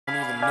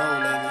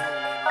know, lady.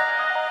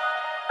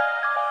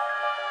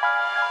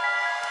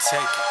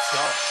 Take it,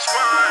 go.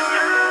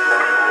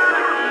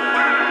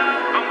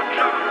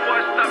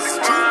 It's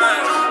too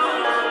much.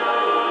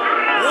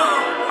 Whoa.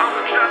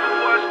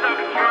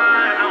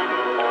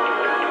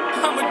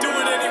 I'ma do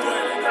it anyway.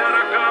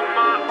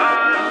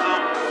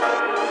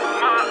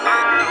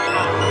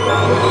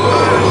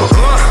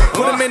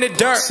 Put him in the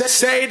dirt,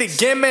 say it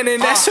again, man,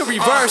 and that's a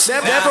reverse.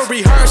 Never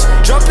rehearse,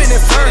 jumping in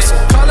first.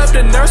 Call up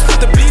the nurse, put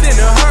the beat in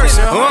the hearse.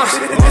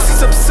 This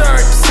is absurd,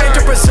 same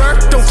to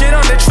berserk. Don't get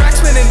on the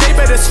tracks, man, and they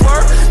better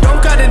swerve.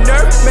 Don't got a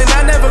nerve, man,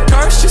 I never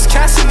curse. Just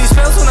casting these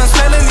spells when I'm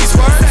spelling these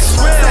words.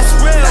 That's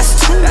real, that's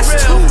too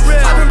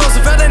real. I've been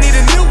Roosevelt, I need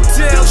a new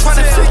deal.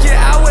 Trying to figure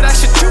out what I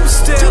should do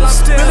still. I'm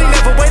really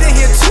never waiting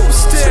here too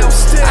still.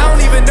 I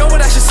don't even know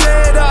what I should say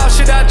at all.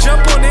 Should I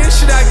jump on in?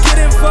 Should I get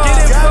involved?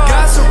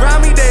 God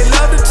surround me, they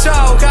love to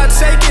talk. I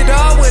take it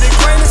all with a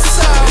grain of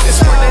salt. This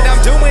work that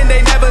I'm doing,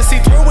 they never see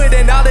through it.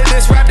 And all of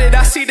this rap that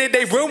I see that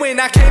they ruin.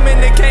 I came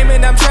in the game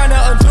and I'm trying to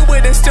undo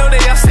it. And still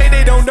they all say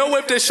they don't know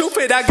if the shoe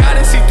fit. I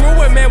gotta see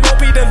through it, man, won't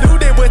be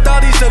deluded with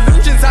all these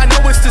illusions. I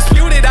know it's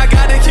disputed, I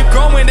gotta keep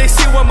growing. They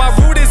see what my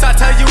root is. I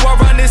tell you I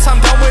run this, I'm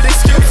done with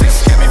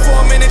excuses. Give me for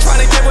a minute,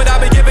 trying to get what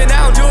I've been giving.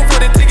 I don't do it for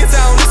the tickets,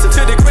 I don't listen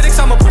to the critics.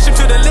 I'ma push them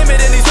to the limit.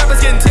 And these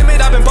rappers getting timid,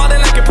 I've been balling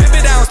like a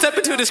pivot. I don't step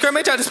into the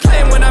scrimmage, I just play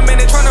them when I'm in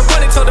it. Trying to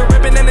run it till the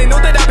ribbon. And they know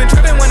that I've been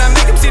tripping when I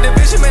make them see the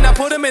vision. Man, I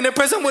put them in the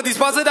prison with these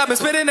bars that I've been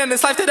spitting. And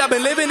this life that I've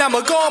been living,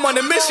 I'ma go, I'm on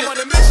a mission.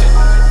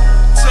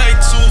 Take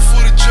two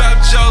for the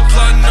drop, jaw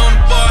plotting on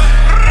the boy.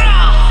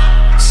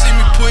 See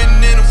me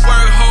putting in the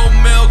work, whole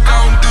milk,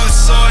 I don't do the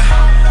soy.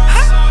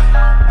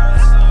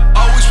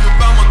 Always been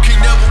about my king,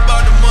 never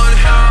about the money.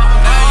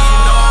 Now you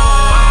know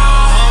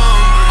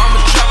I'ma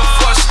drop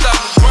before I stop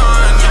the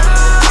grind.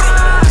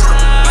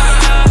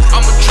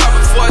 I'ma drop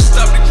before I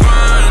stop the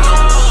grind.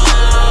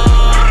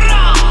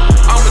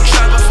 I'ma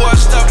drop before I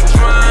stop the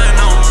grind.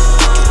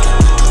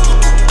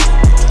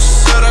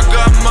 Said I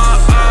got my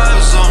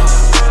eyes on.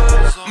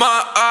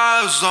 My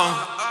eyes on.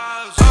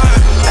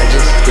 I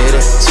just did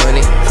a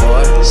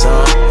 24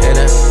 song in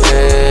a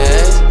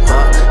bed,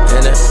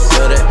 in a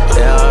building,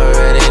 they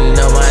already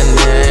know my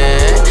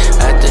name.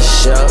 At the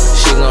show,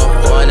 she gon'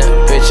 want a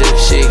picture,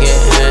 she can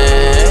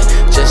hang.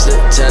 Just to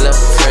tell a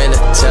friend,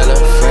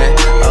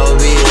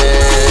 OBA.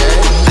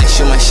 I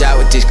shoot my shot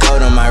with this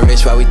gold on my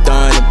wrist while we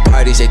throwing the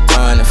parties, they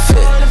throwing the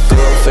fit.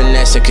 Grew up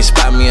finesse, can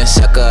spot me a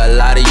sucker, a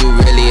lot of you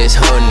really is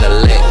holding the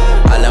lick.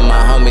 All of my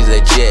homies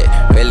legit,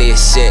 really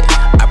is sick.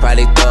 I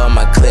probably throw in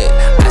my clip.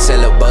 I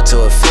sell a boat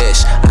to a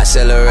fish. I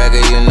sell a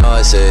record, you know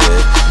it's a hit.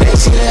 They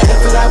see the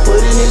effort I put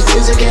in this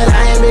music, and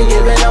I ain't been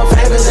giving no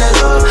favors at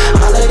all.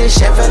 All of this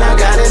chef and I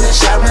got in the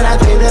shop, and I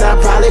think that I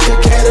probably could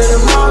cater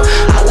them all.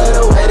 I love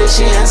the way that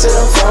she answered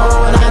the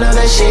phone. I know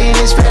that she ain't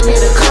expect me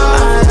to call.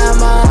 I got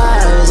my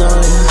eyes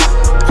on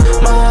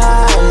you, my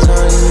eyes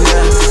on you,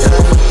 yeah.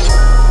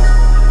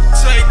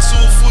 Take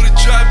two for the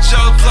drop,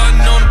 jaw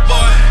plotting on the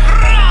boy.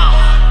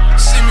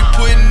 See me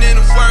putting in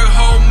the work,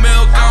 whole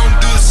milk, I don't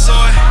do the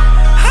soy.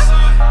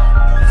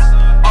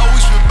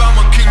 Always been about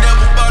my king,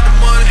 never about the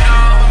money.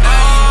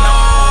 Now you know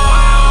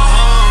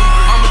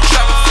I'ma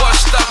drop before I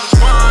stop the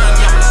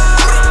grind.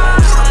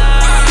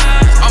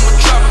 I'ma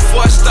drop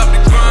before I stop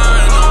the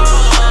grind.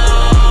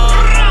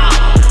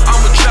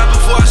 I'ma drop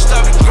before I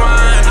stop the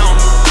grind.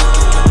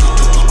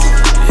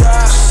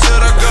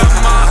 Said I got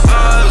my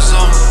eyes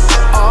on.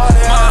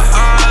 My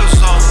eyes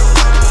on.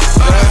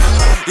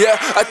 Yeah,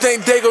 I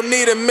think they gon'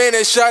 need a minute.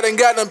 Shot and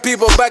got them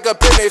people back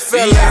up in their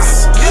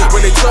feelings.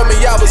 When they told me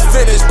I was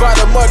finished,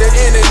 bottom of the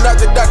inning,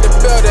 knocked it out the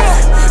building.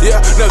 Yeah,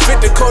 now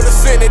Victor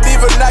co-defendant,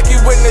 even Nike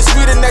witness.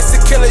 We the next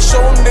to kill it, show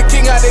them the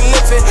king how they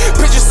living.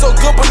 Pictures so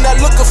good, but not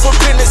looking for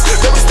business.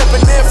 They was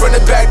stepping in from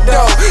the back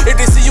door.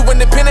 If they see you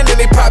independent, then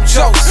they pop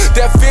jokes.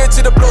 That fear to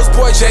the blows,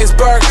 boy, James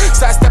Burke.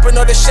 Side stepping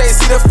on the shade,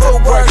 see the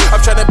footwork.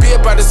 I'm trying to be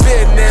about this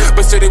business,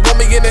 but still they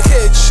want me in the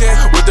kitchen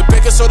with the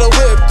bacon soda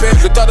whipping.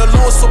 The thought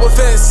alone so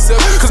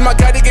offensive, cause my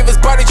guy, they gave his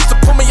body just to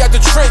pull me out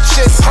the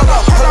trenches. Hold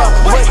up,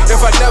 wait.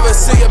 If I never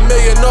see a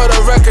million or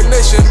the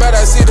recognition, but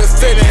I see the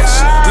finish.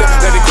 Look,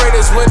 now the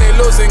greatest when they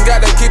losing,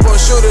 gotta keep on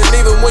shooting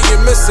even when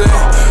you're missing.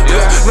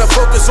 Yeah, now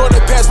focus on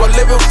the past while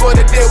living for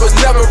the day was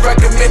never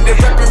recommended.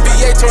 Reppin'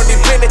 VA, Tony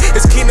Bennett,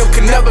 his kingdom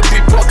can never be